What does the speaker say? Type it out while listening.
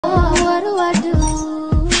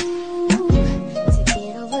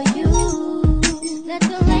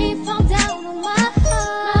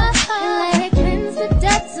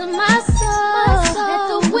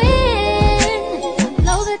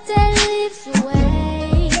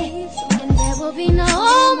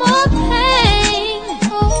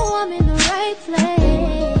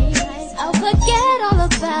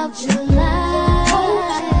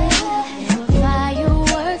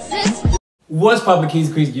What's poppin' Kings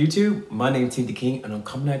and Queens YouTube? My name's Team the King and I'm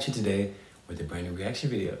coming at you today with a brand new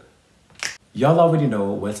reaction video. Y'all already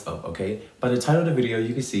know what's up, okay? By the title of the video,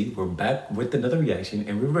 you can see we're back with another reaction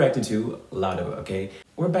and we're reacting to Latto, okay?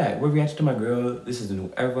 We're back. We're reacting to my girl. This is a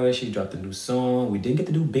new era. She dropped a new song. We didn't get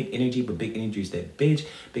to do Big Energy, but Big Energy is that bitch.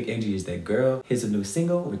 Big Energy is that girl. Here's a new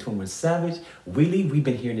single with 21 Savage. Wheelie, we've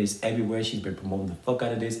been hearing this everywhere. She's been promoting the fuck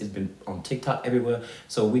out of this. It's been on TikTok everywhere.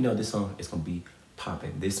 So we know this song is gonna be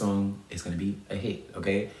popping. This song is gonna be a hit,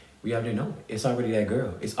 okay? We already know it. It's already that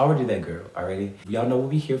girl. It's already that girl, already. Y'all know what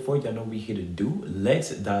we here for. Y'all know what we here to do.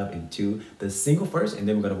 Let's dive into the single first, and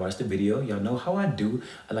then we're gonna watch the video. Y'all know how I do.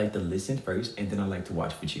 I like to listen first, and then I like to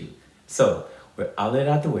watch with you. So, with all that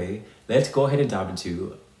out the way, let's go ahead and dive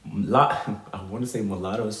into I wanna say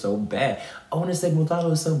mulatto so bad. I wanna say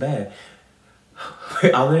mulatto so bad.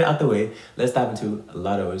 With all that out the way, let's dive into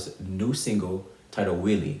Latto's new single titled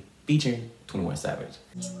Wheelie, featuring 21 Savage.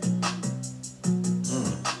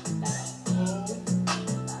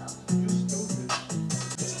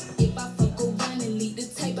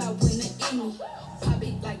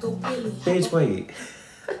 Bitch, wait.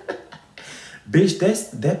 Bitch,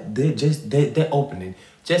 that opening.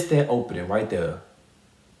 Just that opening right there.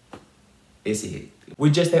 It's it.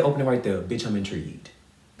 With just that opening right there, bitch, I'm intrigued.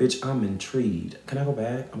 Bitch, I'm intrigued. Can I go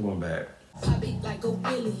back? I'm going back.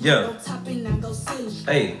 Yeah.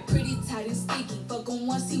 Hey. Pretty tight and sticky. Fuck on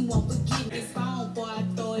once he won't forgive me. It's phone, boy, I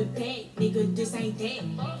throw it back. Nigga, this ain't that.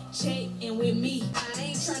 Check in with me. I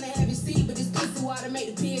ain't trying to have you see, but this pussy water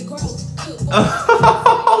make the beard grow.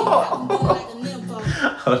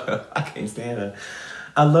 Hold up, I can't stand her.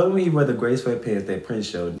 I love when he wear the gray sweatpants that Prince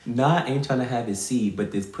showed. Nah, I ain't trying to have it seed,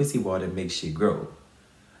 but this pussy water makes shit grow.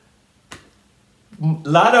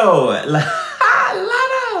 Latto! Latto!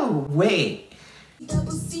 Wait.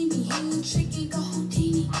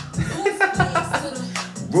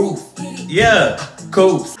 Roof. Yeah.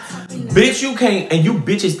 Coops. Bitch, you can't, and you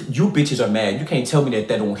bitches are mad. You can't tell me that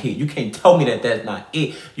don't hit. You can't tell me that that's not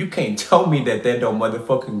it. You can't tell me that don't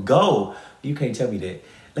motherfucking go. You can't tell me that.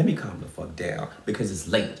 Let me calm the fuck down because it's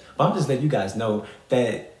late. But I'm just letting you guys know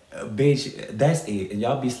that, bitch, that's it. And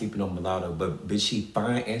y'all be sleeping on mulatto, but bitch, she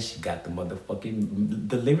fine and she got the motherfucking,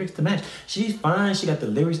 the lyrics to match. She's fine, she got the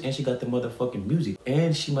lyrics and she got the motherfucking music.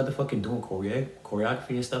 And she motherfucking doing choreography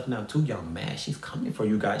and stuff now too. Y'all mad. She's coming for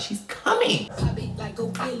you guys. She's coming.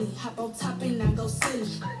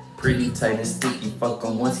 Pretty tight and sticky. Fuck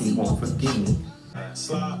on once he won't forgive me.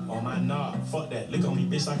 Slide on my knob, fuck that, lick on me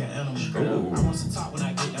bitch like an animal. I want some top when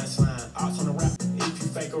I get that slime. Odds on the rap. If you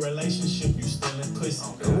fake a relationship, you still in pussy.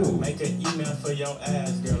 Make an email for your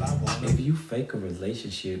ass, girl, I want it. If you fake a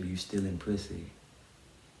relationship, you still in pussy.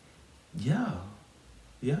 Yeah.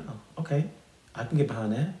 Yeah, okay. I can get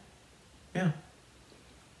behind that. Yeah.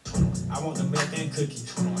 I want the milk and cookie.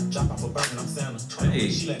 Drop off a burger, I'm Santa. Hey.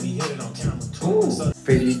 She let me hit it on camera. Ooh.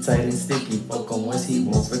 Pretty tight and sticky. Fuck on once he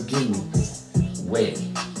won't forgive me. Wet,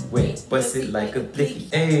 wet, bust it like a blicky.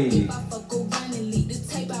 Hey.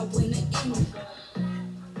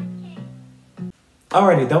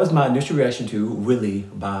 Alrighty, that was my initial reaction to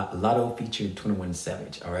Wheelie by Latto featuring 21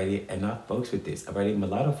 Savage. Alrighty, and I fucks with this. Alrighty,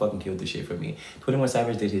 Latto fucking killed the shit for me. 21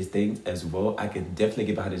 Savage did his thing as well. I could definitely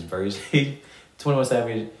get behind his verse. 21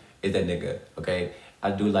 Savage is that nigga, okay? I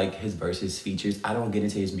do like his verses, features. I don't get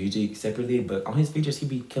into his music separately, but on his features, he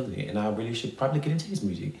be killing it. And I really should probably get into his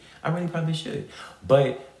music. I really probably should.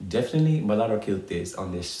 But definitely, Latto killed this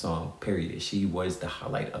on this song, period. She was the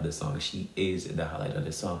highlight of the song. She is the highlight of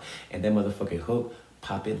the song. And that motherfucking hook,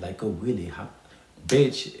 pop it like a wheelie.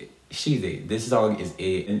 Bitch, she's it. This song is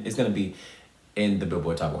it. And it's going to be in the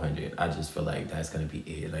Billboard Top 100. I just feel like that's going to be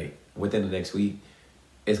it. Like, within the next week,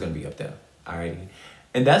 it's going to be up there. Alrighty.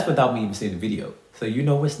 And that's without me even seeing the video. So you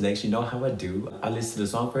know what's next. You know how I do. I listen to the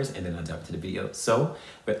song first and then I dive into the video. So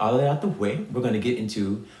with all of that out the way, we're going to get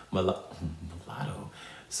into Latto.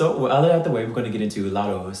 So with all of that out the way, we're going to get into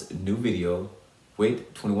Latto's new video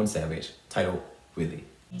with 21 Savage titled Wheelie.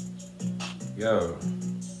 Yo.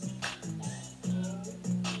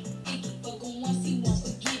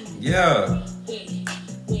 Yeah.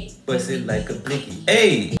 Bust it like a blicky.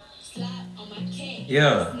 Hey.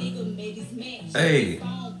 Yeah. Hey.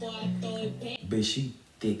 Bitch, she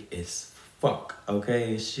thick as fuck,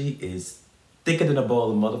 okay? She is thicker than a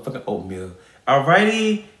bowl of motherfucking oatmeal.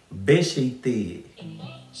 Alrighty? Bitch, she thick.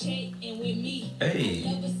 Hey.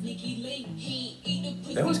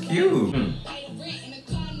 That was cute.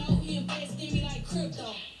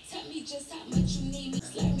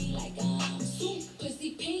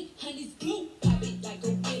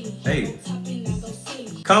 Hey.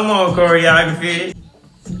 Come on, choreography.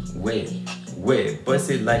 Wait,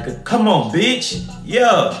 bust it like a, come on, bitch.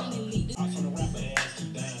 Yeah.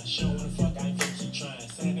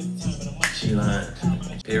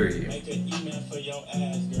 not. Period. Make an email for your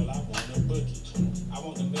ass, girl. I want a bookie. I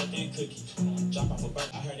want the milk and cookie. Drop off a bird.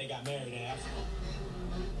 I heard they got married in Africa.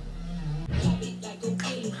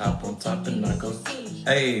 Hop on top and I go.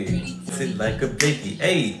 Hey, sit like a biggie.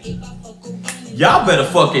 Hey, y'all better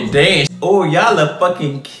fucking dance. Oh, y'all are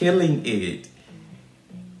fucking killing it.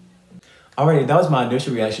 Alrighty, that was my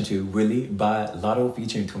initial reaction to Wheelie by Latto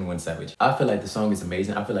featuring 21 Savage. I feel like the song is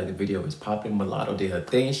amazing. I feel like the video is popping. Mulatto did her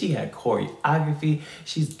thing. She had choreography.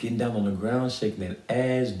 She's getting down on the ground, shaking that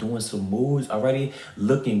ass, doing some moves already,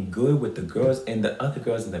 looking good with the girls and the other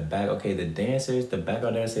girls in the back. Okay, the dancers, the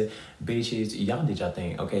background dancers, bitches, y'all did y'all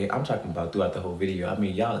thing. Okay, I'm talking about throughout the whole video. I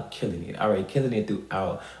mean, y'all killing it. Alright, killing it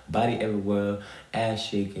throughout. Body everywhere, ass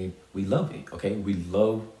shaking. We love it. Okay, we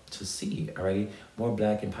love to see it. Alrighty, more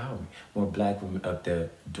black empowerment, more black women up there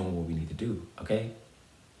doing what we need to do. Okay,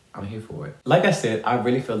 I'm here for it. Like I said, I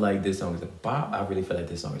really feel like this song is a bop. I really feel like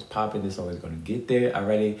this song is popping. This song is gonna get there.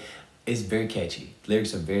 Already, it's very catchy.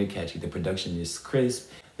 Lyrics are very catchy. The production is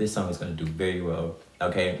crisp. This song is gonna do very well.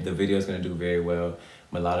 Okay, the video is gonna do very well.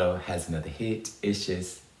 Mulatto has another hit. It's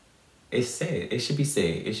just, it's said. It should be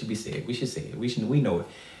said. It should be said. We should say it. We know it.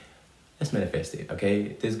 Let's manifest it. Okay,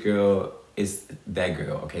 this girl is that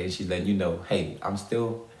girl. Okay, she's letting you know, hey, I'm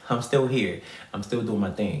still here. I'm still doing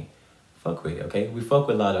my thing. Fuck with it. Okay, we fuck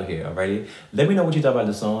with Latto here. Alrighty, let me know what you thought about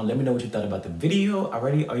the song. Let me know what you thought about the video.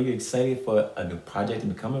 Alrighty, are you excited for a new project to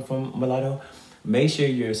be coming from Mulatto? Make sure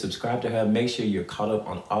you're subscribed to her. Make sure you're caught up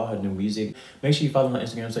on all her new music. Make sure you follow her on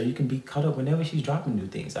Instagram so you can be caught up whenever she's dropping new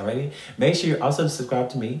things, alrighty? Make sure you're also subscribed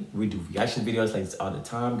to me. We do reaction videos like this all the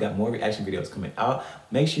time. Got more reaction videos coming out.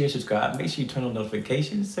 Make sure you're subscribed. Make sure you turn on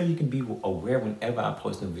notifications so you can be aware whenever I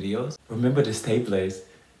post new videos. Remember to stay blessed,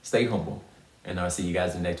 stay humble, and I'll see you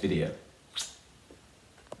guys in the next video.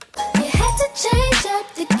 You had to change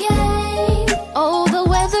up the game.